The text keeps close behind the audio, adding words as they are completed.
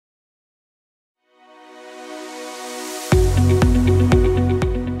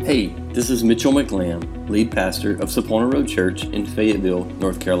This is Mitchell McLam, lead pastor of Sapona Road Church in Fayetteville,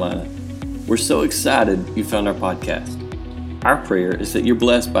 North Carolina. We're so excited you found our podcast. Our prayer is that you're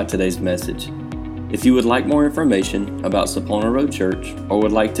blessed by today's message. If you would like more information about Sapona Road Church or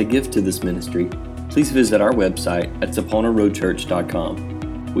would like to give to this ministry, please visit our website at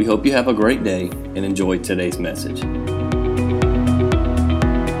saponaroadchurch.com. We hope you have a great day and enjoy today's message.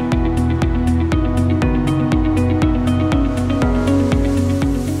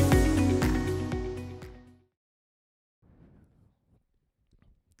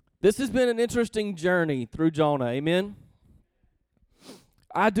 This has been an interesting journey through Jonah, amen?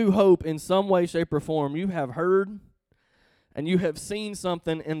 I do hope in some way, shape, or form you have heard and you have seen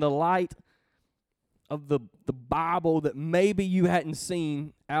something in the light of the Bible that maybe you hadn't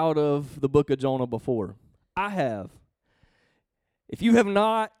seen out of the book of Jonah before. I have. If you have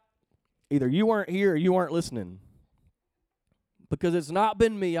not, either you weren't here or you weren't listening. Because it's not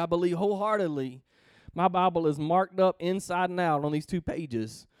been me, I believe wholeheartedly, my Bible is marked up inside and out on these 2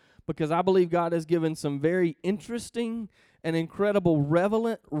 pages. Because I believe God has given some very interesting and incredible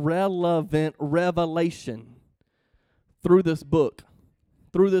relevant revelation through this book,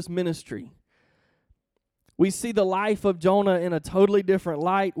 through this ministry. We see the life of Jonah in a totally different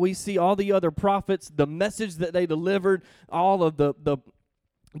light. We see all the other prophets, the message that they delivered, all of the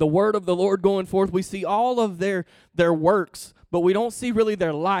word of the Lord going forth. We see all of their works, but we don't see really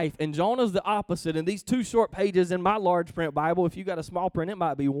their life. And Jonah's the opposite. In these 2 short pages in my large print Bible, if you got a small print, it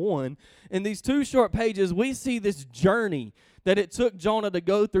might be 1. In these 2 short pages, we see this journey that it took Jonah to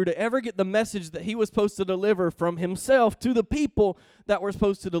go through to ever get the message that he was supposed to deliver from himself to the people that were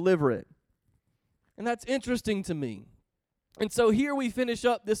supposed to deliver it. And that's interesting to me. And so here we finish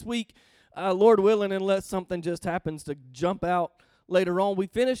up this week, Lord willing, unless something just happens to jump out later on. We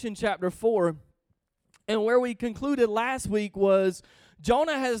finish in chapter 4. And where we concluded last week was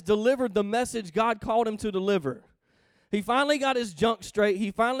Jonah has delivered the message God called him to deliver. He finally got his junk straight.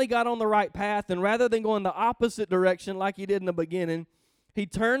 He finally got on the right path. And rather than going the opposite direction like he did in the beginning, he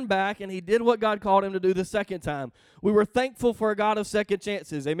turned back and he did what God called him to do the second time. We were thankful for a God of second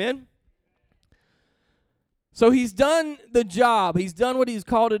chances. Amen? So he's done the job. He's done what he's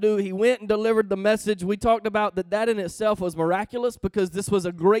called to do. He went and delivered the message. We talked about that in itself was miraculous because this was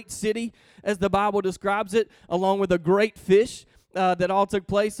a great city, as the Bible describes it, along with a great fish that all took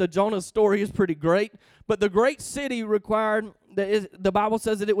place. So Jonah's story is pretty great. But the great city required, the Bible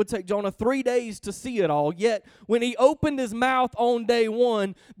says that it would take Jonah 3 days to see it all. Yet when he opened his mouth on day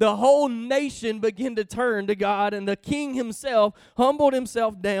 1, the whole nation began to turn to God, and the king himself humbled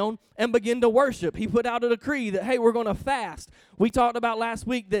himself down and began to worship. He put out a decree that, hey, we're going to fast. We talked about last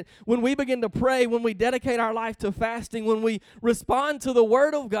week that when we begin to pray, when we dedicate our life to fasting, when we respond to the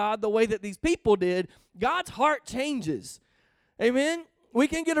word of God the way that these people did, God's heart changes. Amen? We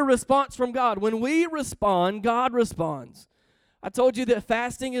can get a response from God. When we respond, God responds. I told you that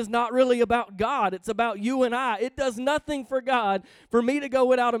fasting is not really about God. It's about you and I. It does nothing for God for me to go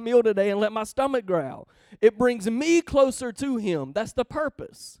without a meal today and let my stomach growl. It brings me closer to Him. That's the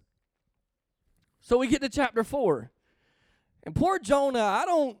purpose. So we get to chapter 4. And poor Jonah,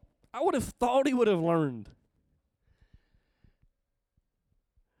 I would have thought he would have learned.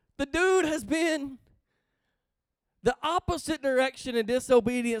 The dude has been the opposite direction in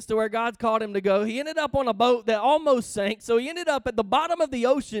disobedience to where God called him to go. He ended up on a boat that almost sank, so he ended up at the bottom of the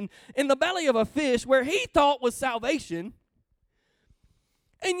ocean in the belly of a fish where he thought was salvation.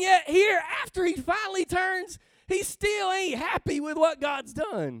 And yet here, after he finally turns, he still ain't happy with what God's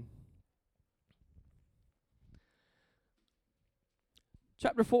done.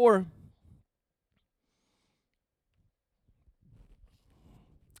 Chapter 4.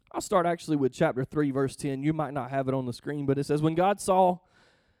 I'll start actually with chapter 3, verse 10. You might not have it on the screen, but it says, when God saw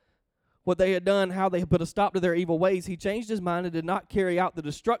what they had done, how they had put a stop to their evil ways, he changed his mind and did not carry out the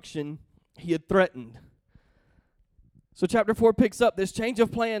destruction he had threatened. So chapter 4 picks up, this change of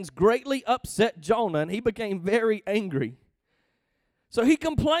plans greatly upset Jonah, and he became very angry. So he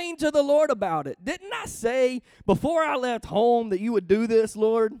complained to the Lord about it. Didn't I say before I left home that you would do this,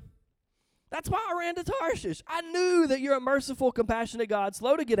 Lord? That's why I ran to Tarshish. I knew that you're a merciful, compassionate God,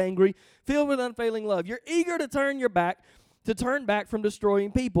 slow to get angry, filled with unfailing love. You're eager to turn back from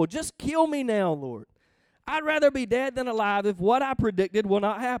destroying people. Just kill me now, Lord. I'd rather be dead than alive if what I predicted will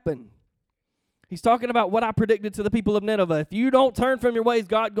not happen. He's talking about what I predicted to the people of Nineveh. If you don't turn from your ways,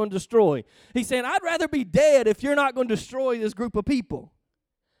 God's going to destroy. He's saying, I'd rather be dead if you're not going to destroy this group of people.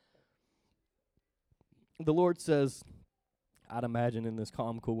 The Lord says, I'd imagine in this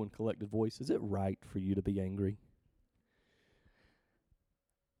calm, cool, and collected voice, is it right for you to be angry?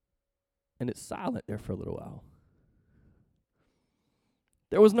 And it's silent there for a little while.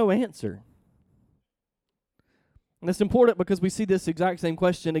 There was no answer. And it's important because we see this exact same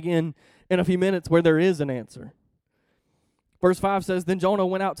question again in a few minutes where there is an answer. Verse 5 says, Then Jonah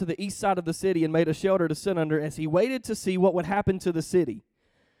went out to the east side of the city and made a shelter to sit under as he waited to see what would happen to the city.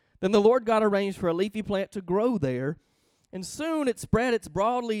 Then the Lord God arranged for a leafy plant to grow there, and soon it spread its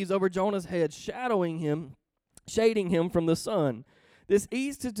broad leaves over Jonah's head, shading him from the sun. This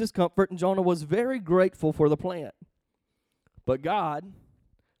eased his discomfort, and Jonah was very grateful for the plant. But God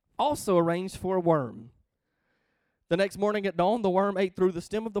also arranged for a worm. The next morning at dawn, the worm ate through the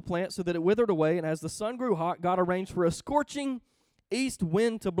stem of the plant so that it withered away, and as the sun grew hot, God arranged for a scorching east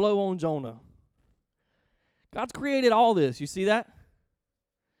wind to blow on Jonah. God's created all this. You see that?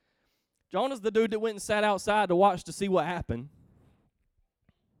 Jonah's the dude that went and sat outside to watch to see what happened.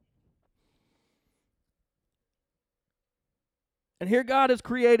 And here God has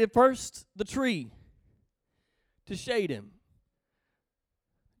created first the tree to shade him.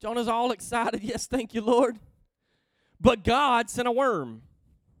 Jonah's all excited. Yes, thank you, Lord. But God sent a worm.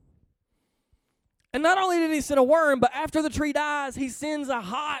 And not only did he send a worm, but after the tree dies, he sends a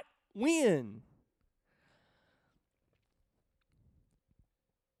hot wind.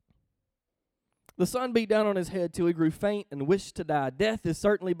 The sun beat down on his head till he grew faint and wished to die. Death is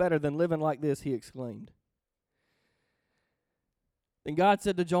certainly better than living like this, he exclaimed. Then God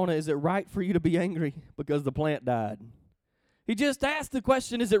said to Jonah, Is it right for you to be angry because the plant died? He just asked the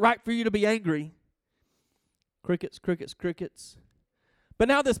question, Is it right for you to be angry? Crickets, crickets, crickets. But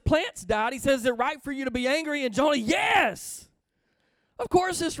now this plant's died. He says, Is it right for you to be angry? And Jonah, yes! Of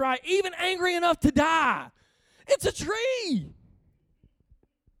course it's right. Even angry enough to die. It's a tree.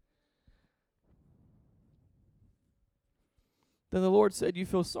 Then the Lord said, You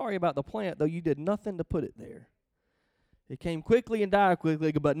feel sorry about the plant, though you did nothing to put it there. It came quickly and died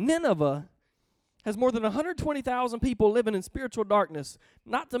quickly, but Nineveh has more than 120,000 people living in spiritual darkness,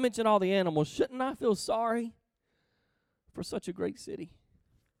 not to mention all the animals. Shouldn't I feel sorry for such a great city?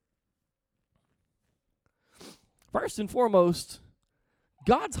 First and foremost,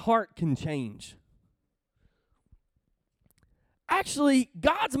 God's heart can change. Actually,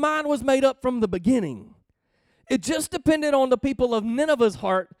 God's mind was made up from the beginning. It just depended on the people of Nineveh's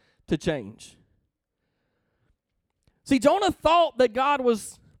heart to change. See, Jonah thought that God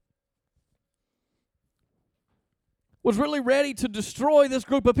was really ready to destroy this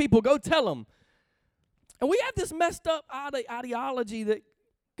group of people. Go tell them. And we have this messed up ideology that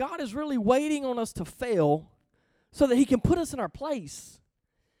God is really waiting on us to fail so that he can put us in our place.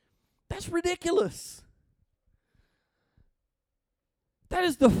 That's ridiculous. That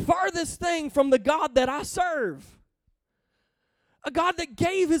is the farthest thing from the God that I serve. A God that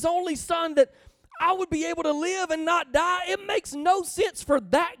gave his only son that I would be able to live and not die. It makes no sense for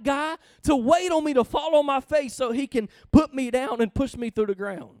that guy to wait on me to fall on my face so he can put me down and push me through the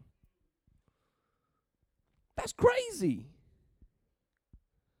ground. That's crazy.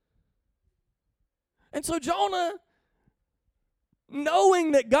 And so Jonah,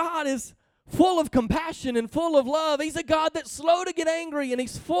 knowing that God is full of compassion and full of love, he's a God that's slow to get angry and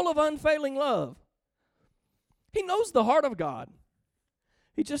he's full of unfailing love. He knows the heart of God.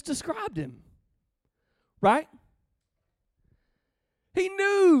 He just described him. Right? He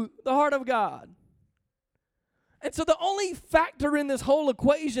knew the heart of God. And so the only factor in this whole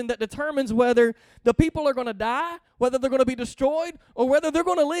equation that determines whether the people are going to die, whether they're going to be destroyed, or whether they're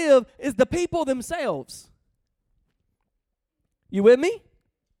going to live is the people themselves. You with me?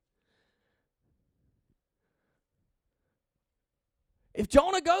 If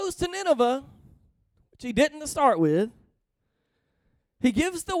Jonah goes to Nineveh, which he didn't to start with, he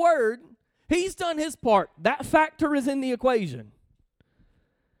gives the word. He's done his part. That factor is in the equation.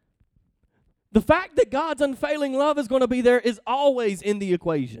 The fact that God's unfailing love is going to be there is always in the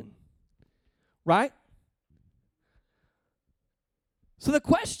equation. Right? So the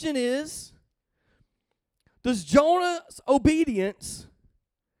question is, does Jonah's obedience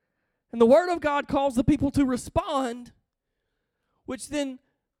and the word of God calls the people to respond, which then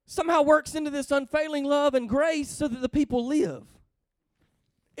somehow works into this unfailing love and grace so that the people live?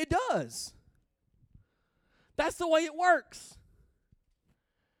 It does. That's the way it works.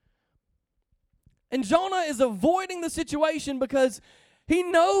 And Jonah is avoiding the situation because he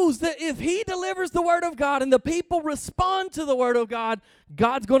knows that if he delivers the word of God and the people respond to the word of God,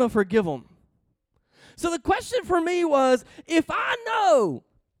 God's going to forgive them. So the question for me was, if I know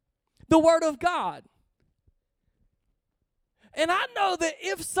the word of God, and I know that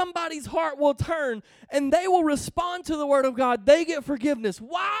if somebody's heart will turn and they will respond to the word of God, they get forgiveness.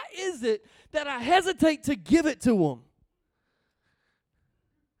 Why is it that I hesitate to give it to them?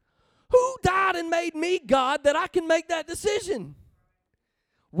 Who died and made me God that I can make that decision?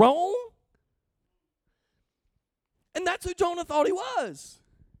 Wrong? And that's who Jonah thought he was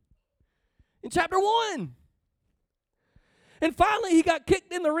in chapter 1. And finally, he got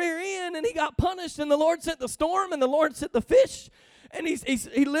kicked in the rear end, and he got punished, and the Lord sent the storm, and the Lord sent the fish, and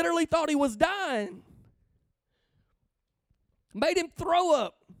he literally thought he was dying. Made him throw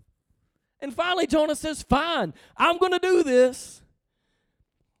up. And finally, Jonah says, fine, I'm going to do this.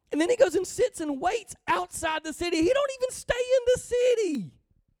 And then he goes and sits and waits outside the city. He don't even stay in the city.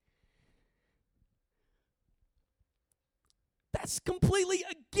 That's completely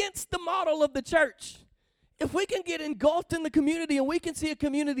against the model of the church. If we can get engulfed in the community and we can see a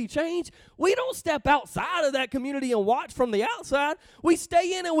community change, we don't step outside of that community and watch from the outside. We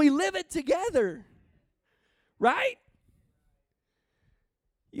stay in and we live it together. Right?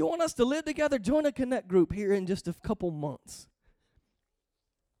 You want us to live together? Join a Connect group here in just a couple months.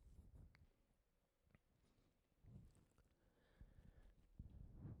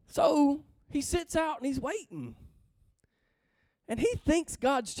 So he sits out and he's waiting. And he thinks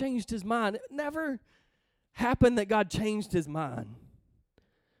God's changed his mind. It never happened that God changed his mind.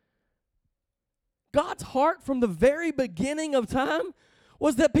 God's heart from the very beginning of time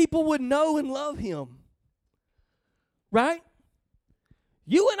was that people would know and love him. Right?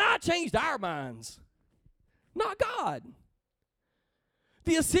 You and I changed our minds, not God.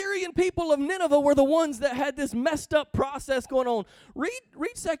 The Assyrian people of Nineveh were the ones that had this messed up process going on. Read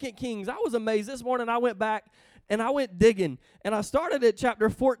 2 Kings. I was amazed this morning. I went back and I went digging. And I started at chapter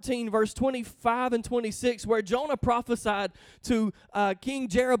 14, verse 25 and 26, where Jonah prophesied to King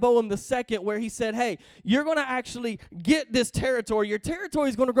Jeroboam II, where he said, hey, you're going to actually get this territory. Your territory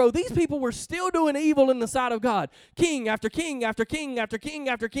is going to grow. These people were still doing evil in the sight of God. King after king after king after king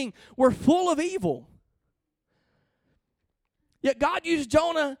after king were full of evil. Yet God used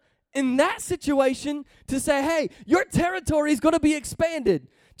Jonah in that situation to say, hey, your territory is going to be expanded.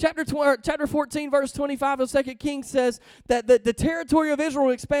 Chapter 14, verse 25 of 2 Kings says that the territory of Israel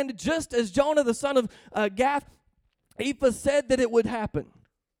expanded just as Jonah, the son of Gath-Ephah, said that it would happen.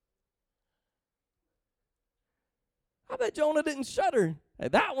 I bet Jonah didn't shudder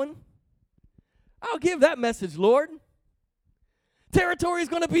at that one. I'll give that message, Lord. Territory is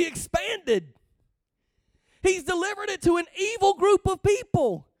going to be expanded. He's delivered it to an evil group of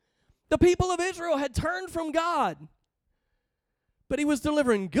people. The people of Israel had turned from God. But he was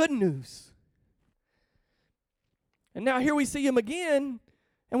delivering good news. And now here we see him again,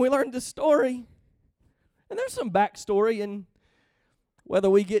 and we learned this story. And there's some backstory, and whether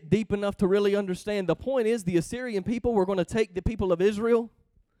we get deep enough to really understand, the point is the Assyrian people were going to take the people of Israel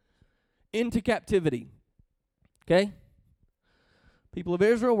into captivity. Okay? People of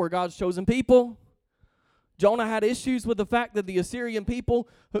Israel were God's chosen people. Jonah had issues with the fact that the Assyrian people,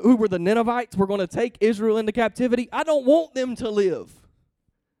 who were the Ninevites, were going to take Israel into captivity. I don't want them to live,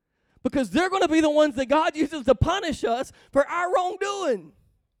 because they're going to be the ones that God uses to punish us for our wrongdoing.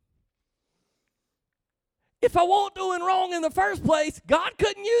 If I wasn't doing wrong in the first place, God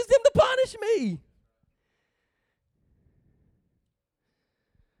couldn't use them to punish me.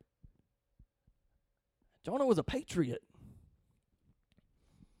 Jonah was a patriot.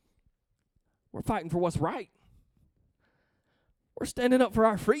 We're fighting for what's right. We're standing up for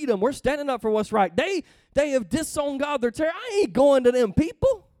our freedom. We're standing up for what's right. They have disowned God. I ain't going to them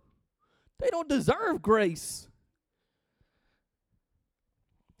people. They don't deserve grace.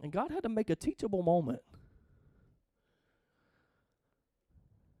 And God had to make a teachable moment.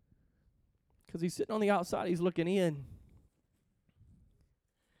 Because he's sitting on the outside, he's looking in.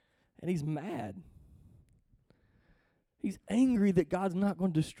 And he's mad. He's angry that God's not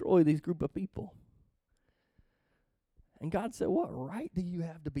going to destroy these group of people. And God said, what right do you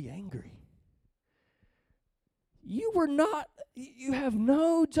have to be angry? You have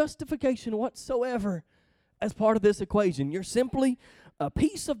no justification whatsoever as part of this equation. You're simply a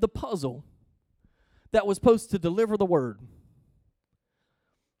piece of the puzzle that was supposed to deliver the word.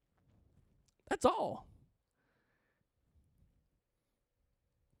 That's all.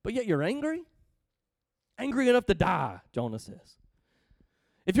 But yet you're angry? Angry enough to die, Jonah says.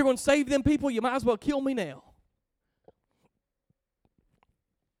 If you're going to save them people, you might as well kill me now.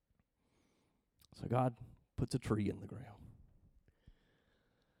 So God puts a tree in the ground.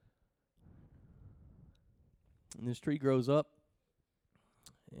 And this tree grows up.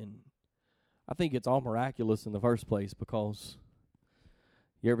 And I think it's all miraculous in the first place, because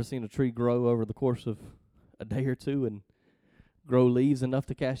you ever seen a tree grow over the course of a day or two and grow leaves enough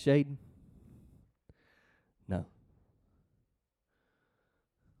to cast shade? No.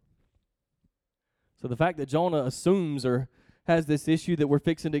 So the fact that Jonah assumes or has this issue that we're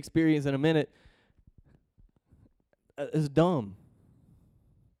fixing to experience in a minute is dumb.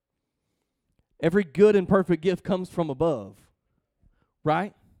 Every good and perfect gift comes from above,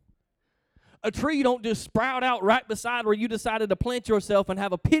 right? A tree don't just sprout out right beside where you decided to plant yourself and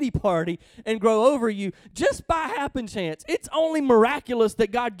have a pity party and grow over you just by happen chance. It's only miraculous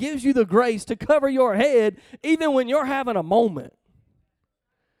that God gives you the grace to cover your head even when you're having a moment.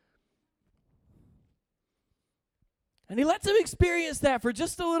 And he lets him experience that for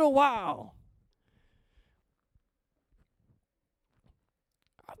just a little while.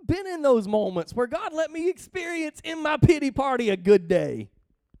 I've been in those moments where God let me experience in my pity party a good day.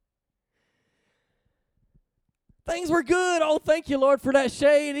 Things were good. Oh, thank you, Lord, for that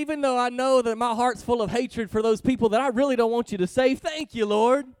shade. Even though I know that my heart's full of hatred for those people that I really don't want you to save. Thank you,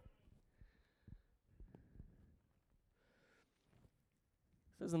 Lord.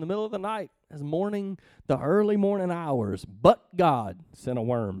 It says in the middle of the night, as morning, the early morning hours, but God sent a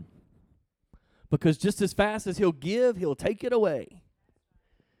worm. Because just as fast as he'll give, he'll take it away.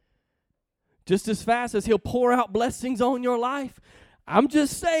 Just as fast as he'll pour out blessings on your life, I'm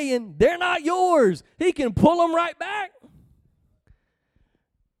just saying, they're not yours. He can pull them right back.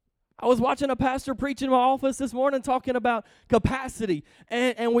 I was watching a pastor preach in my office this morning talking about capacity,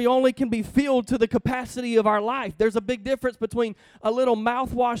 and we only can be filled to the capacity of our life. There's a big difference between a little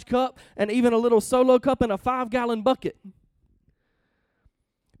mouthwash cup and even a little solo cup and a 5-gallon bucket.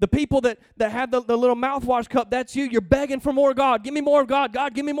 The people that have the little mouthwash cup, that's you. You're begging for more God. Give me more of God.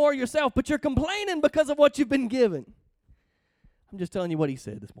 God, give me more of yourself. But you're complaining because of what you've been given. I'm just telling you what he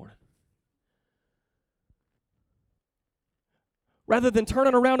said this morning. Rather than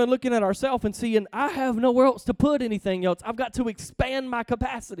turning around and looking at ourselves and seeing, I have nowhere else to put anything else. I've got to expand my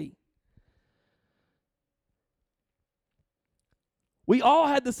capacity. We all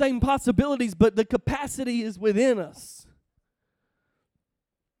had the same possibilities, but the capacity is within us.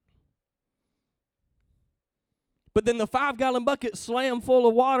 But then the 5-gallon bucket slammed full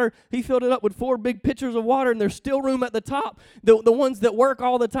of water. He filled it up with 4 big pitchers of water, and there's still room at the top. The ones that work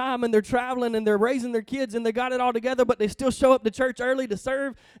all the time, and they're traveling, and they're raising their kids, and they got it all together, but they still show up to church early to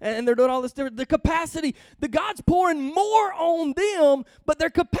serve, and they're doing all this different. The capacity, the God's pouring more on them, but their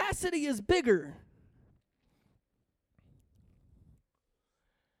capacity is bigger.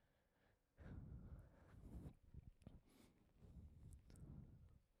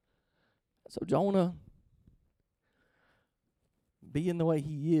 So Jonah, being the way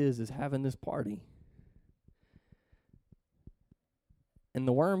he is having this party. And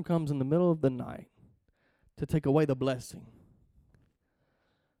the worm comes in the middle of the night to take away the blessing.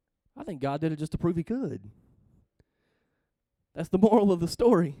 I think God did it just to prove he could. That's the moral of the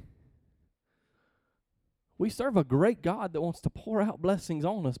story. We serve a great God that wants to pour out blessings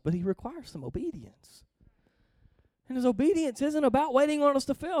on us, but he requires some obedience. And his obedience isn't about waiting on us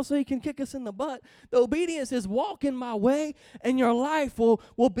to fail so he can kick us in the butt. The obedience is walk in my way, and your life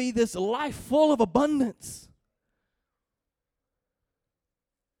will be this life full of abundance.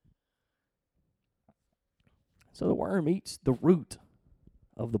 So the worm eats the root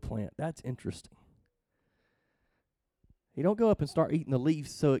of the plant. That's interesting. He don't go up and start eating the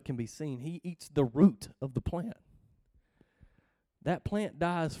leaves so it can be seen. He eats the root of the plant. That plant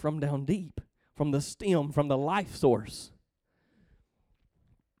dies from down deep. From the stem, from the life source.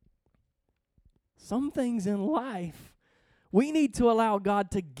 Some things in life we need to allow God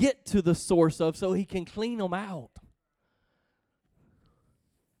to get to the source of so he can clean them out.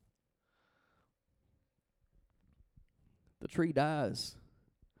 The tree dies.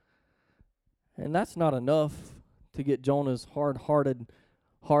 And that's not enough to get Jonah's hard-hearted,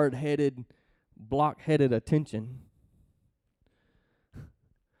 hard-headed, block-headed attention.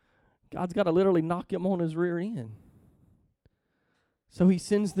 God's got to literally knock him on his rear end. So he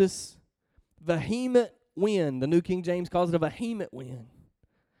sends this vehement wind. The New King James calls it a vehement wind.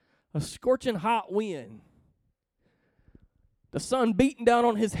 A scorching hot wind. The sun beating down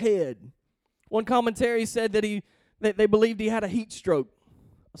on his head. One commentary said that they believed he had a heat stroke.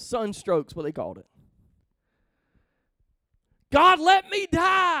 A sunstroke's what they called it. God, let me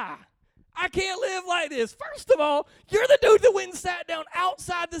die. I can't live like this. First of all, you're the dude that went and sat down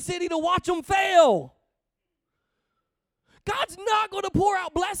outside the city to watch them fail. God's not going to pour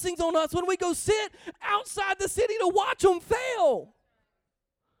out blessings on us when we go sit outside the city to watch them fail.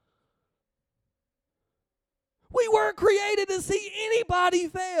 We weren't created to see anybody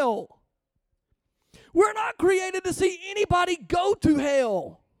fail. We're not created to see anybody go to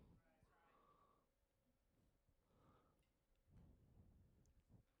hell.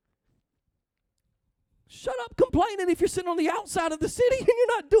 Shut up complaining if you're sitting on the outside of the city and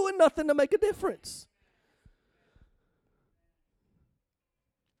you're not doing nothing to make a difference.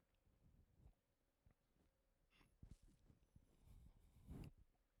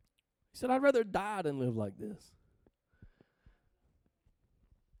 said, I'd rather die than live like this.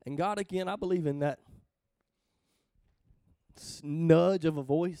 And God, again, I believe in that nudge of a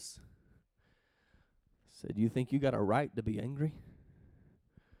voice. Said, you think you got a right to be angry?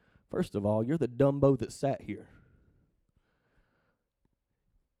 First of all, you're the dumbo that sat here.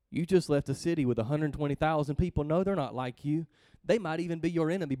 You just left a city with 120,000 people. No, they're not like you. They might even be your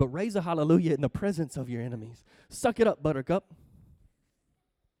enemy, but raise a hallelujah in the presence of your enemies. Suck it up, Buttercup.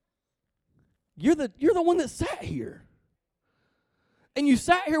 You're the one that sat here. And you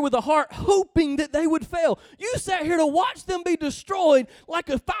sat here with a heart hoping that they would fail. You sat here to watch them be destroyed like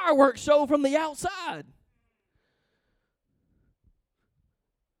a fireworks show from the outside.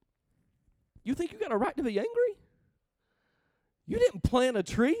 You think you got a right to be angry? You didn't plant a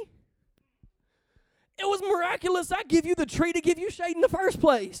tree. It was miraculous. I give you the tree to give you shade in the first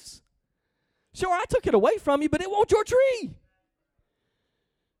place. Sure, I took it away from you, but it wasn't your tree.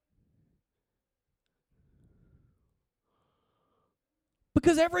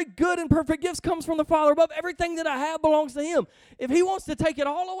 Because every good and perfect gift comes from the Father above. Everything that I have belongs to Him. If He wants to take it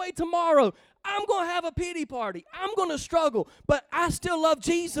all away tomorrow, I'm going to have a pity party. I'm going to struggle, but I still love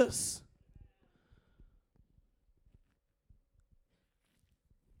Jesus.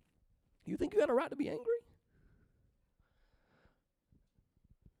 You think you got a right to be angry?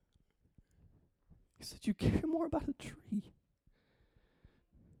 He said, you care more about a tree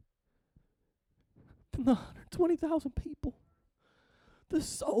than the 120,000 people, the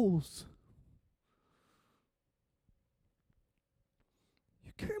souls.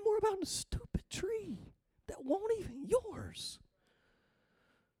 You care more about a stupid tree that won't even yours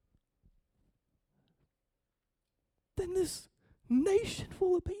than this nation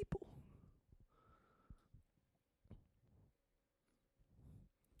full of people.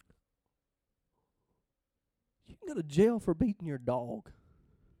 You can go to jail for beating your dog.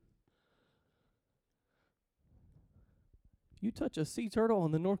 You touch a sea turtle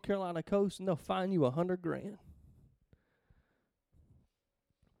on the North Carolina coast and they'll fine you $100,000.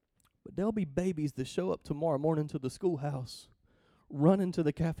 But there'll be babies that show up tomorrow morning to the schoolhouse, run into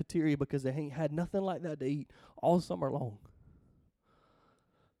the cafeteria because they ain't had nothing like that to eat all summer long.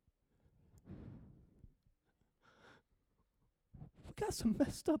 We got some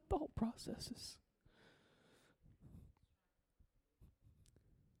messed up thought processes.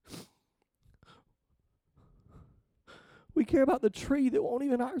 We care about the tree that won't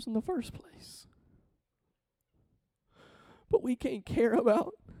even ours in the first place. But we can't care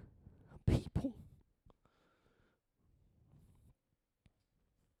about people.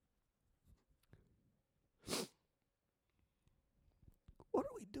 What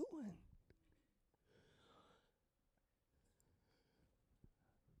are we doing?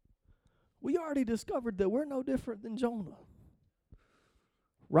 We already discovered that we're no different than Jonah.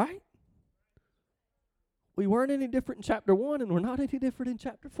 Right? We weren't any different in chapter 1, and we're not any different in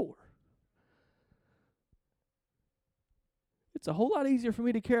chapter 4. It's a whole lot easier for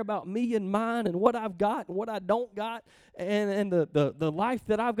me to care about me and mine and what I've got and what I don't got and the life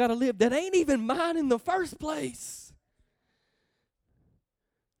that I've got to live that ain't even mine in the first place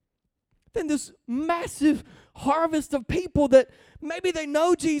than this massive harvest of people that maybe they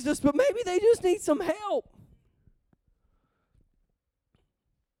know Jesus, but maybe they just need some help.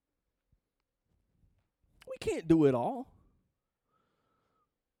 We can't do it all.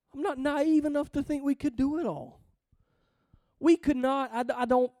 I'm not naive enough to think we could do it all. We could not.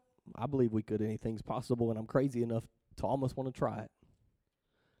 I believe we could. Anything's possible, and I'm crazy enough to almost want to try it.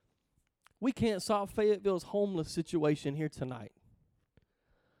 We can't solve Fayetteville's homeless situation here tonight.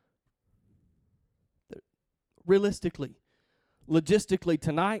 Realistically, logistically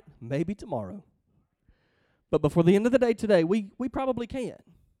tonight, maybe tomorrow. But before the end of the day today, we probably can.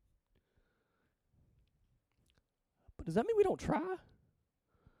 But does that mean we don't try?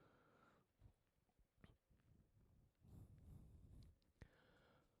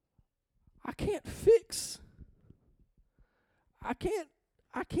 I can't fix. I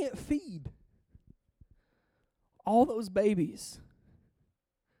can't feed all those babies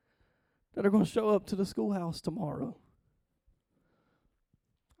that are going to show up to the schoolhouse tomorrow.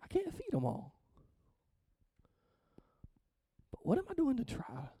 I can't feed them all. But what am I doing to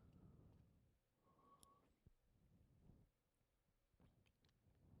try?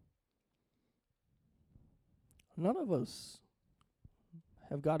 None of us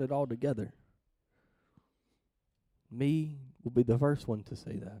have got it all together. Me will be the first one to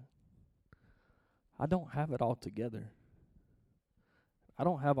say that. I don't have it all together. I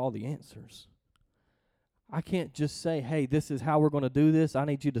don't have all the answers. I can't just say, hey, this is how we're going to do this. I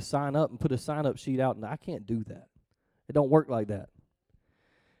need you to sign up and put a sign-up sheet out. And I can't do that. It don't work like that.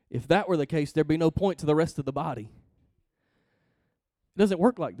 If that were the case, there'd be no point to the rest of the body. It doesn't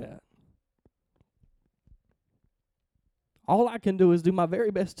work like that. All I can do is do my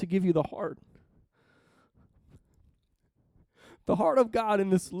very best to give you the heart. The heart of God in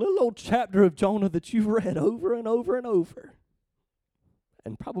this little old chapter of Jonah that you've read over and over and over,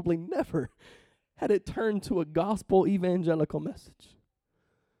 and probably never had it turned to a gospel evangelical message.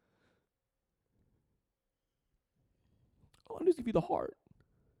 All I do is give you the heart.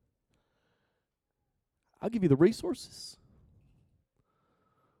 I'll give you the resources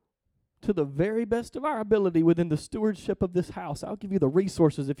to the very best of our ability within the stewardship of this house. I'll give you the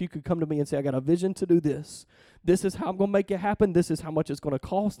resources if you could come to me and say, I got a vision to do this. This is how I'm going to make it happen. This is how much it's going to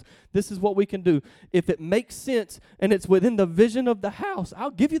cost. This is what we can do. If it makes sense and it's within the vision of the house, I'll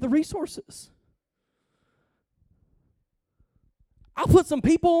give you the resources. I'll put some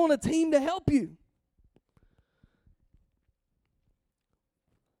people on a team to help you.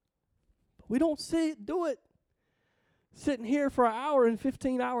 We don't do it sitting here for an hour and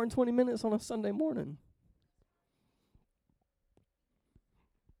 15 hours and 20 minutes on a Sunday morning.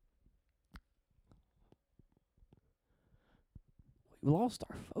 We've lost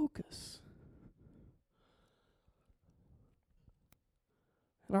our focus.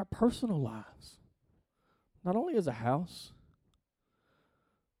 In our personal lives, not only as a house,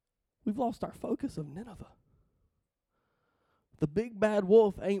 we've lost our focus of Nineveh. The big bad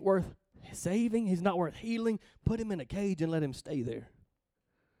wolf ain't worth saving. He's not worth healing. Put him in a cage and let him stay there.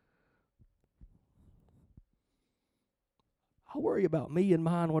 I'll worry about me and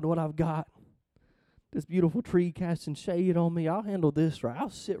mine, what I've got. This beautiful tree casting shade on me. I'll handle this right. I'll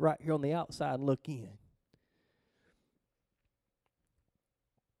sit right here on the outside and look in.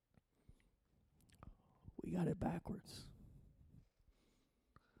 We got it backwards.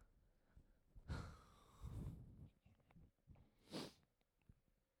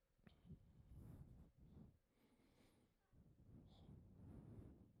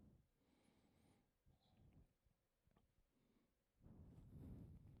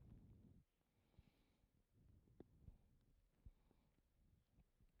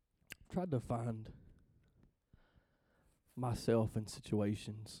 Tried to find myself in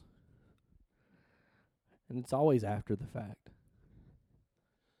situations, and it's always after the fact,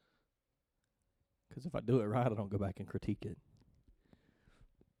 because if I do it right, I don't go back and critique it.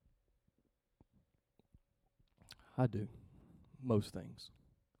 I do most things,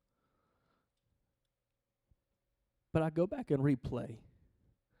 but I go back and replay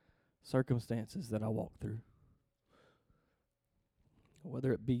circumstances that I walked through.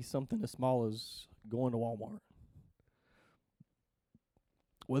 Whether it be something as small as going to Walmart.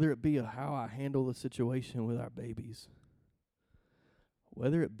 Whether it be how I handle the situation with our babies.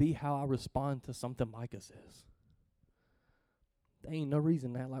 Whether it be how I respond to something Micah says. There ain't no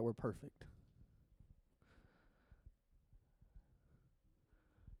reason to act like we're perfect.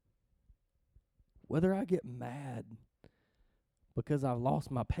 Whether I get mad because I've lost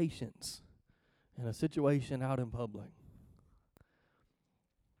my patience in a situation out in public.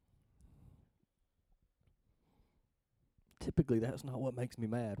 Typically, that's not what makes me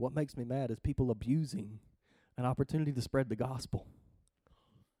mad. What makes me mad is people abusing an opportunity to spread the gospel.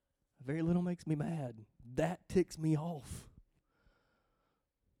 Very little makes me mad. That ticks me off.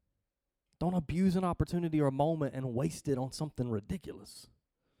 Don't abuse an opportunity or a moment and waste it on something ridiculous.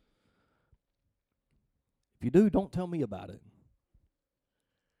 If you do, don't tell me about it.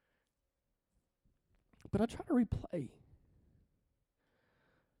 But I try to replay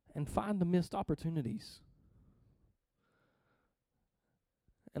and find the missed opportunities.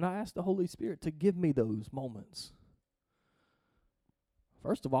 And I ask the Holy Spirit to give me those moments.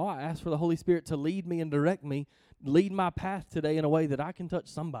 First of all, I ask for the Holy Spirit to lead me and direct me, lead my path today in a way that I can touch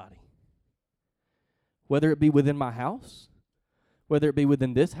somebody. Whether it be within my house, whether it be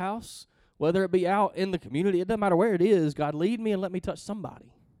within this house, whether it be out in the community, it doesn't matter where it is, God, lead me and let me touch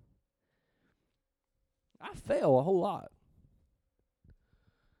somebody. I fail a whole lot.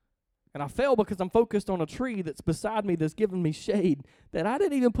 And I fail because I'm focused on a tree that's beside me that's giving me shade that I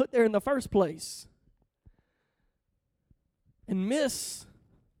didn't even put there in the first place. And miss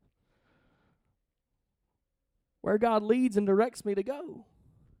where God leads and directs me to go.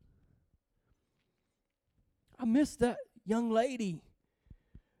 I miss that young lady,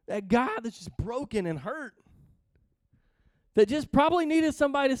 that guy that's just broken and hurt, that just probably needed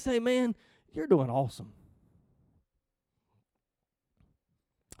somebody to say, man, you're doing awesome.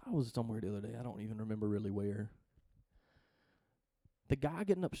 I was somewhere the other day. I don't even remember really where. The guy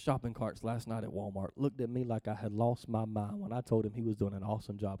getting up shopping carts last night at Walmart looked at me like I had lost my mind when I told him he was doing an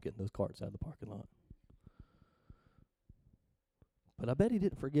awesome job getting those carts out of the parking lot. But I bet he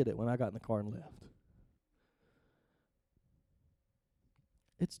didn't forget it when I got in the car and left.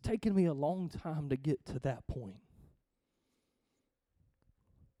 It's taken me a long time to get to that point.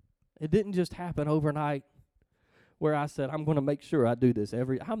 It didn't just happen overnight where I said, I'm going to make sure I do this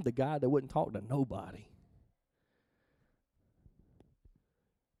I'm the guy that wouldn't talk to nobody.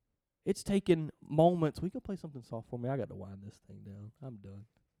 It's taken moments. We can play something soft for me. I got to wind this thing down. I'm done.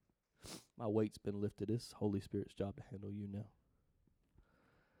 My weight's been lifted. It's Holy Spirit's job to handle you now.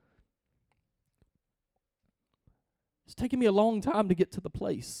 It's taken me a long time to get to the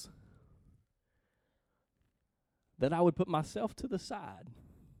place that I would put myself to the side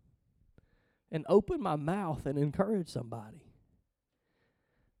and open my mouth and encourage somebody.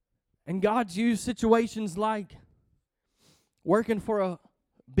 And God's used situations like working for a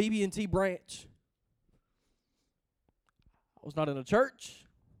BB&T branch. I was not in a church.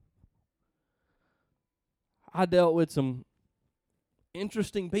 I dealt with some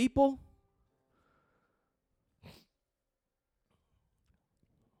interesting people.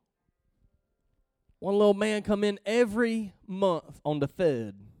 One little man come in every month on the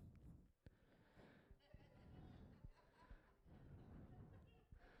 3rd.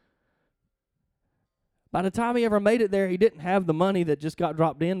 By the time he ever made it there, he didn't have the money that just got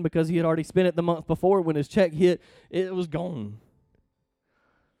dropped in because he had already spent it the month before. When his check hit, it was gone.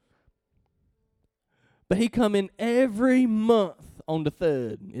 But he come in every month on the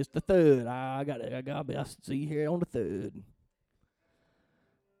 3rd. It's the 3rd. I'll see you here on the 3rd.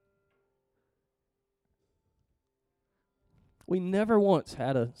 We never once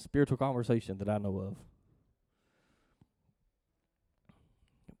had a spiritual conversation that I know of.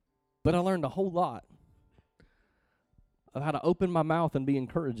 But I learned a whole lot of how to open my mouth and be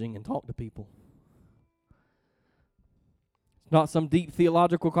encouraging and talk to people. It's not some deep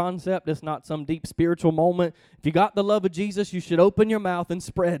theological concept. It's not some deep spiritual moment. If you got the love of Jesus, you should open your mouth and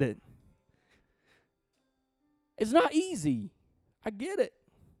spread it. It's not easy. I get it.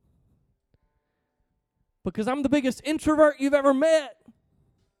 Because I'm the biggest introvert you've ever met.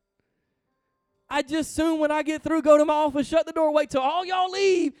 I just soon when I get through, go to my office, shut the door, wait till all y'all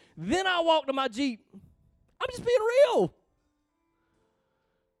leave, then I walk to my Jeep. I'm just being real.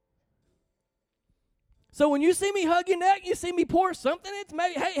 So when you see me hug your neck, you see me pour something, it's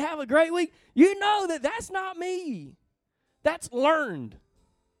maybe, hey, have a great week. You know that that's not me. That's learned.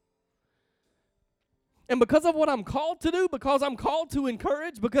 And because of what I'm called to do, because I'm called to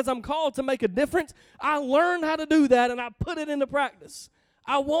encourage, because I'm called to make a difference, I learned how to do that and I put it into practice.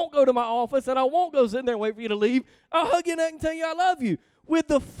 I won't go to my office and I won't go sit there and wait for you to leave. I'll hug your neck and tell you I love you. With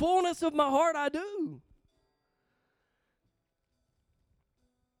the fullness of my heart, I do.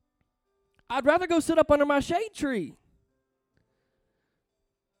 I'd rather go sit up under my shade tree.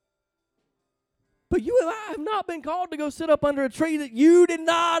 But you and I have not been called to go sit up under a tree that you did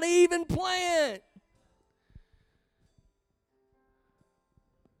not even plant.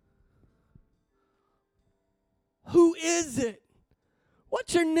 Who is it?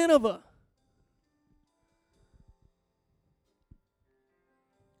 What's your Nineveh?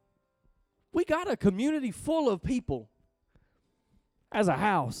 We got a community full of people as a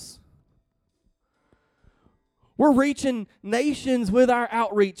house. We're reaching nations with our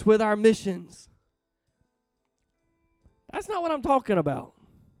outreach, with our missions. That's not what I'm talking about.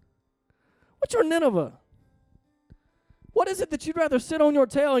 What's your Nineveh? What is it that you'd rather sit on your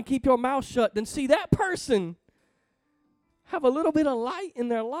tail and keep your mouth shut than see that person have a little bit of light in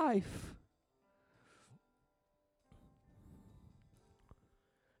their life?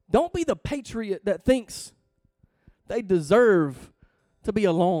 Don't be the patriot that thinks they deserve to be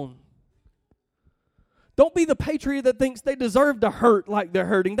alone. Don't be the patriot that thinks they deserve to hurt like they're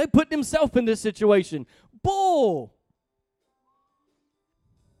hurting. They put themselves in this situation. Bull.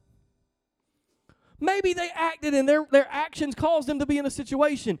 Maybe they acted and their actions caused them to be in a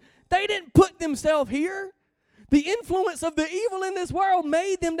situation. They didn't put themselves here. The influence of the evil in this world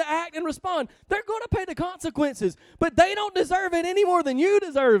made them to act and respond. They're going to pay the consequences, but they don't deserve it any more than you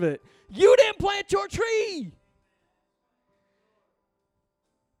deserve it. You didn't plant your tree.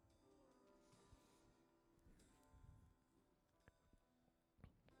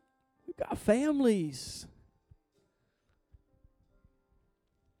 We've got families.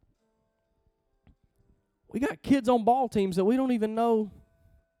 We got kids on ball teams that we don't even know.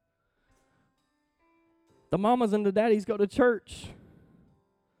 The mamas and the daddies go to church.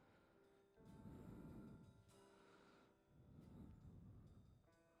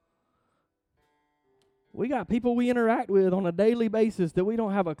 We got people we interact with on a daily basis that we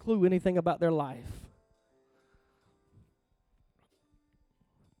don't have a clue anything about their life.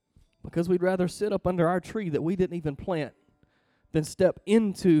 Because we'd rather sit up under our tree that we didn't even plant than step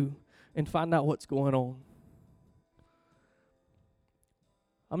into and find out what's going on.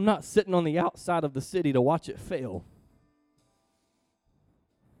 I'm not sitting on the outside of the city to watch it fail.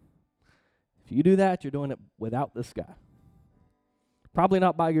 If you do that, you're doing it without this guy. Probably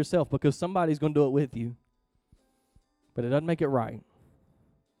not by yourself, because somebody's going to do it with you. But it doesn't make it right.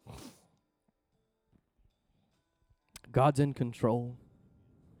 God's in control.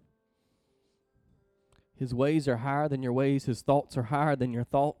 His ways are higher than your ways. His thoughts are higher than your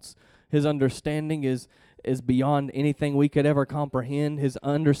thoughts. His understanding is beyond anything we could ever comprehend. His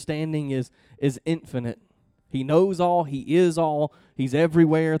understanding is infinite. He knows all. He is all. He's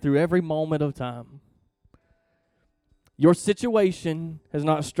everywhere through every moment of time. Your situation has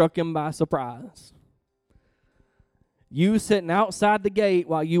not struck him by surprise. You sitting outside the gate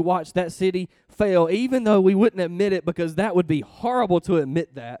while you watch that city fail, even though we wouldn't admit it because that would be horrible to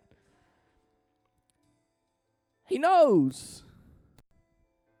admit that. He knows.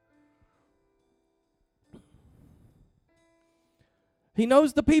 He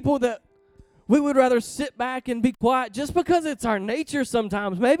knows the people that we would rather sit back and be quiet just because it's our nature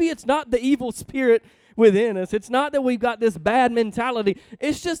sometimes. Maybe it's not the evil spirit within us. It's not that we've got this bad mentality.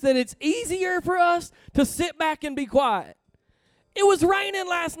 It's just that it's easier for us to sit back and be quiet. It was raining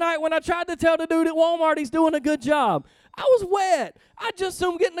last night when I tried to tell the dude at Walmart he's doing a good job. I was wet. I just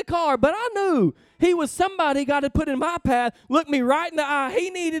saw him get in the car, but I knew he was somebody God had put in my path, looked me right in the eye. He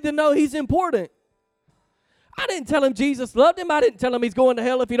needed to know he's important. I didn't tell him Jesus loved him. I didn't tell him he's going to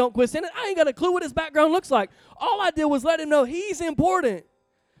hell if he don't quit sinning. I ain't got a clue what his background looks like. All I did was let him know he's important.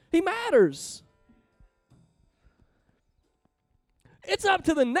 He matters. It's up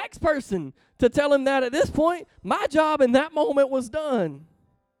to the next person to tell him that at this point. My job in that moment was done.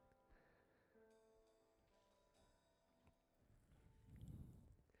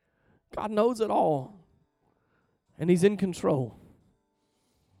 God knows it all, and he's in control.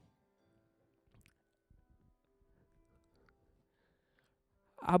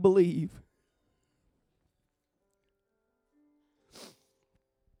 I believe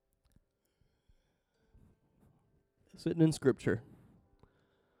sitting in Scripture,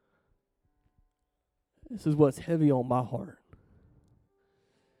 this is what's heavy on my heart.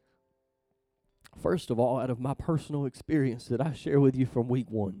 First of all, out of my personal experience that I share with you from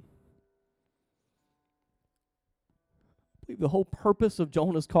week 1, I believe the whole purpose of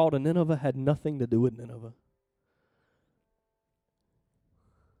Jonah's call to Nineveh had nothing to do with Nineveh.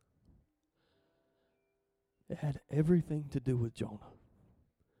 It had everything to do with Jonah.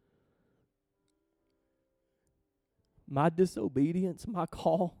 My disobedience, my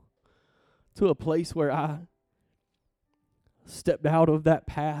call to a place where I stepped out of that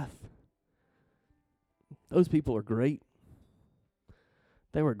path. Those people are great.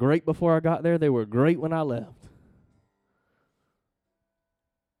 They were great before I got there. They were great when I left.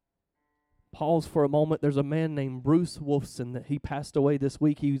 Pause for a moment. There's a man named Bruce Wolfson that he passed away this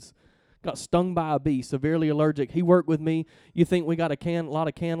week. He's got stung by a bee, severely allergic. He worked with me. You think we got a lot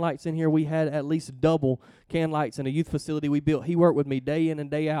of can lights in here? We had at least double can lights in a youth facility we built. He worked with me day in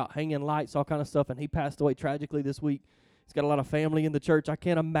and day out, hanging lights, all kind of stuff, and he passed away tragically this week. He's got a lot of family in the church. I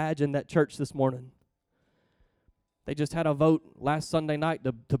can't imagine that church this morning. They just had a vote last Sunday night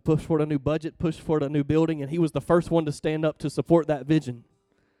to push for a new budget, push for a new building, and he was the first one to stand up to support that vision.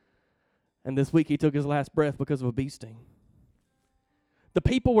 And this week he took his last breath because of a bee sting. The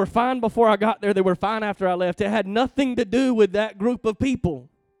people were fine before I got there. They were fine after I left. It had nothing to do with that group of people.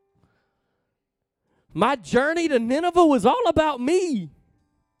 My journey to Nineveh was all about me.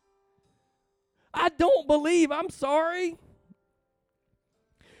 I don't believe, I'm sorry.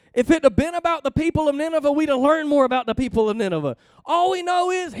 If it had been about the people of Nineveh, we'd have learned more about the people of Nineveh. All we know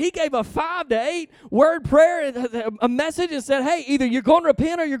is he gave a 5 to 8 word prayer, a message, and said, hey, either you're going to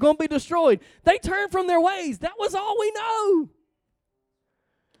repent or you're going to be destroyed. They turned from their ways. That was all we know.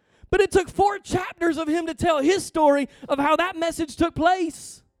 But it took 4 chapters of him to tell his story of how that message took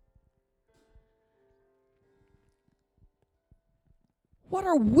place. What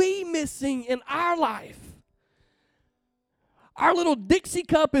are we missing in our life? Our little Dixie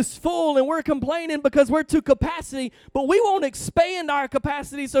cup is full and we're complaining because we're to capacity, but we won't expand our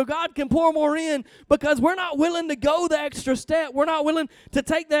capacity so God can pour more in because we're not willing to go the extra step. We're not willing to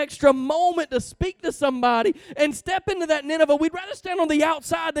take the extra moment to speak to somebody and step into that Nineveh. We'd rather stand on the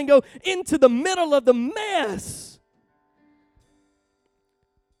outside than go into the middle of the mess.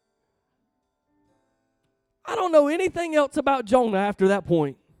 I don't know anything else about Jonah after that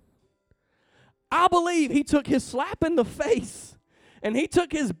point. I believe he took his slap in the face And he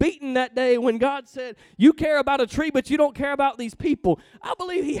took his beating that day when God said, you care about a tree, but you don't care about these people. I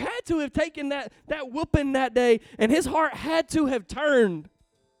believe he had to have taken that whooping that day, and his heart had to have turned.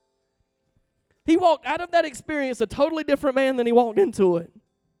 He walked out of that experience a totally different man than he walked into it.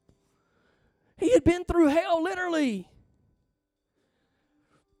 He had been through hell, literally.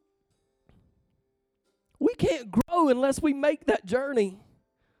 We can't grow unless we make that journey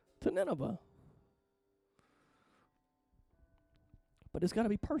to Nineveh. But it's got to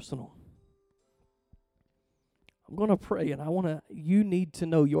be personal. I'm going to pray, and you need to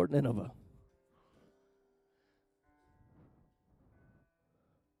know your Nineveh.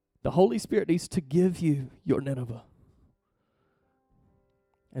 The Holy Spirit needs to give you your Nineveh.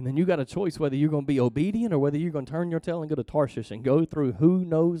 And then you got a choice whether you're going to be obedient or whether you're going to turn your tail and go to Tarshish and go through who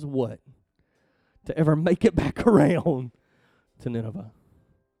knows what to ever make it back around to Nineveh.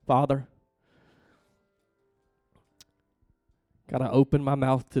 Father, God, I opened my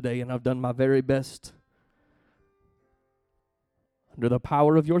mouth today, and I've done my very best under the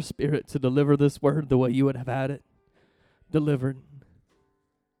power of your Spirit to deliver this word the way you would have had it delivered.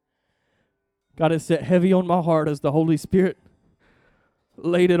 God, it set heavy on my heart as the Holy Spirit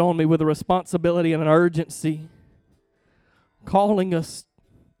laid it on me with a responsibility and an urgency, calling us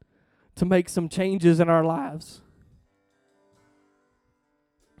to make some changes in our lives.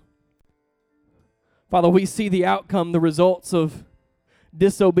 Father, we see the outcome, the results of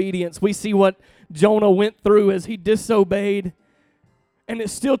disobedience. We see what Jonah went through as he disobeyed, and it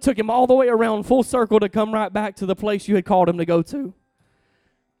still took him all the way around full circle to come right back to the place you had called him to go to.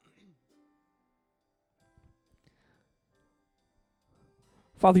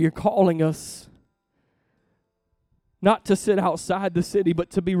 Father, you're calling us not to sit outside the city, but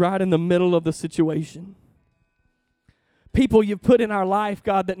to be right in the middle of the situation. People you've put in our life,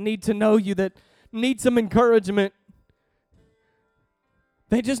 God, that need to know you, that need some encouragement.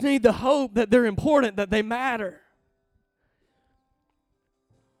 They just need the hope that they're important, that they matter.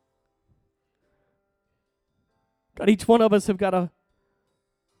 God, each one of us have got a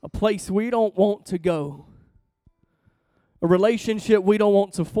place we don't want to go, a relationship we don't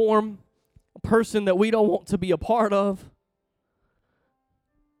want to form, a person that we don't want to be a part of.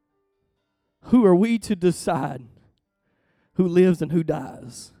 Who are we to decide who lives and who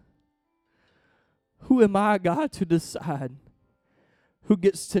dies? Who am I, God, to decide who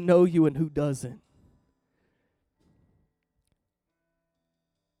gets to know you and who doesn't?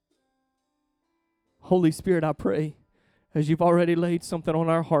 Holy Spirit, I pray, as you've already laid something on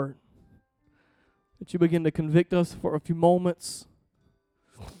our heart, that you begin to convict us for a few moments.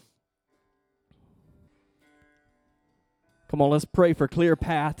 Come on, let's pray for clear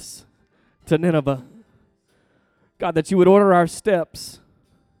paths to Nineveh. God, that you would order our steps,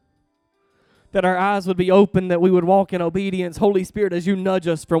 that our eyes would be open, that we would walk in obedience. Holy Spirit, as you nudge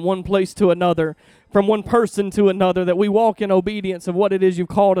us from one place to another, from one person to another, that we walk in obedience of what it is you've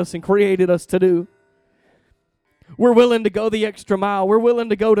called us and created us to do. We're willing to go the extra mile. We're willing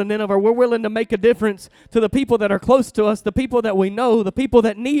to go to Nineveh. We're willing to make a difference to the people that are close to us, the people that we know, the people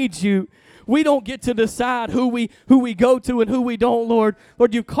that need you. We don't get to decide who we go to and who we don't, Lord.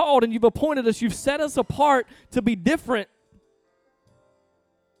 Lord, you've called and you've appointed us. You've set us apart to be different.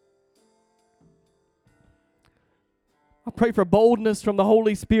 I pray for boldness from the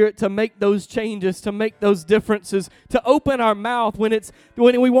Holy Spirit to make those changes, to make those differences, to open our mouth when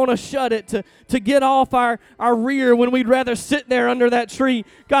we want to shut it, to get off our rear when we'd rather sit there under that tree.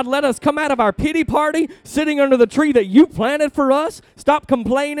 God, let us come out of our pity party, sitting under the tree that you planted for us. Stop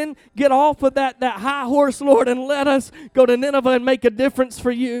complaining. Get off of that high horse, Lord, and let us go to Nineveh and make a difference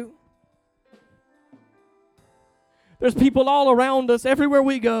for you. There's people all around us, everywhere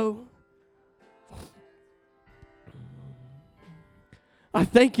we go. I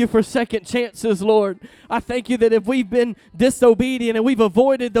thank you for second chances, Lord. I thank you that if we've been disobedient and we've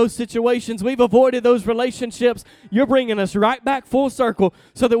avoided those situations, we've avoided those relationships, you're bringing us right back full circle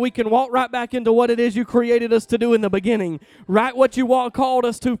so that we can walk right back into what it is you created us to do in the beginning. Right what you called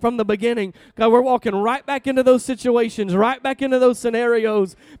us to from the beginning. God, we're walking right back into those situations, right back into those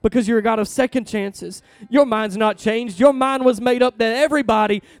scenarios because you're a God of second chances. Your mind's not changed. Your mind was made up that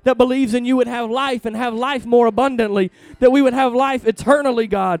everybody that believes in you would have life and have life more abundantly, that we would have life eternally.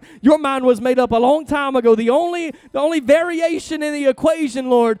 God, your mind was made up a long time ago. The only variation in the equation,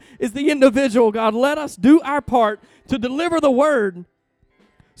 Lord, is the individual. God, let us do our part to deliver the word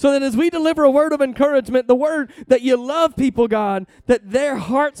so that as we deliver a word of encouragement, the word that you love people, God, that their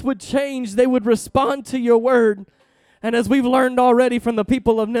hearts would change, they would respond to your word. And as we've learned already from the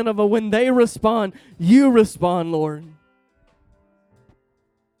people of Nineveh, when they respond, you respond, Lord.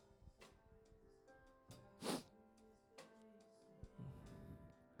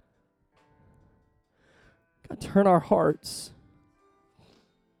 God, turn our hearts.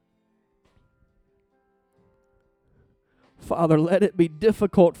 Father, let it be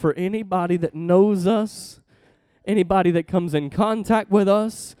difficult for anybody that knows us, anybody that comes in contact with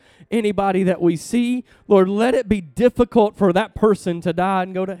us, anybody that we see. Lord, let it be difficult for that person to die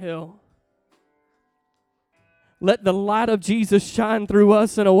and go to hell. Let the light of Jesus shine through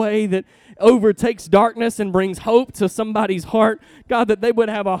us in a way that overtakes darkness and brings hope to somebody's heart. God, that they would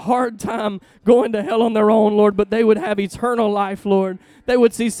have a hard time going to hell on their own, Lord, but they would have eternal life, Lord. They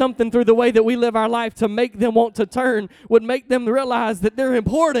would see something through the way that we live our life to make them want to turn, would make them realize that they're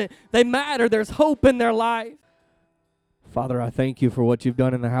important, they matter, there's hope in their life. Father, I thank you for what you've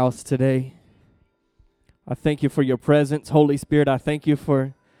done in the house today. I thank you for your presence. Holy Spirit, I thank you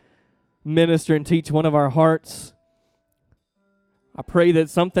for ministering to each one of our hearts. I pray that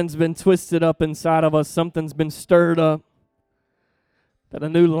something's been twisted up inside of us, something's been stirred up, that a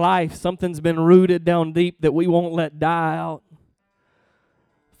new life, something's been rooted down deep that we won't let die out.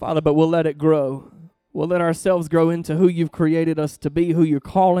 Father, but we'll let it grow. We'll let ourselves grow into who you've created us to be, who you're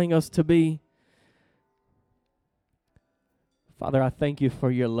calling us to be. Father, I thank you for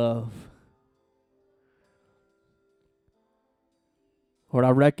your love. Lord,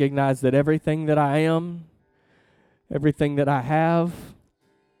 I recognize that everything that I am, everything that I have,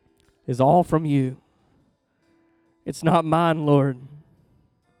 is all from you. It's not mine, Lord.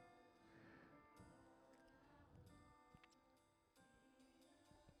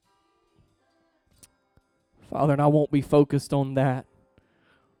 Father, and I won't be focused on that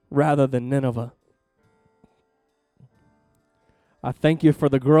rather than Nineveh. I thank you for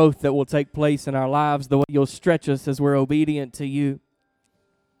the growth that will take place in our lives, the way you'll stretch us as we're obedient to you.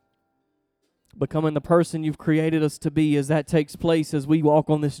 Becoming the person you've created us to be as that takes place as we walk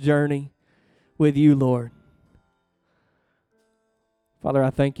on this journey with you, Lord. Father,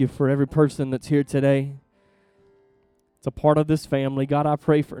 I thank you for every person that's here today. It's a part of this family. God, I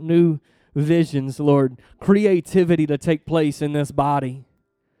pray for new visions, Lord, creativity to take place in this body.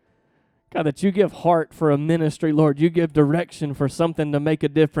 God, that you give heart for a ministry, Lord. You give direction for something to make a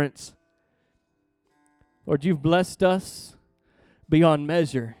difference. Lord, you've blessed us beyond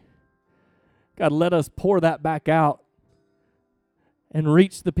measure. God, let us pour that back out and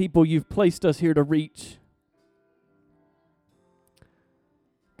reach the people you've placed us here to reach.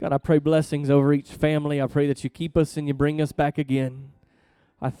 God, I pray blessings over each family. I pray that you keep us and you bring us back again.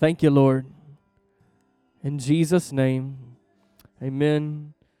 I thank you, Lord. In Jesus' name,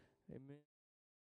 amen.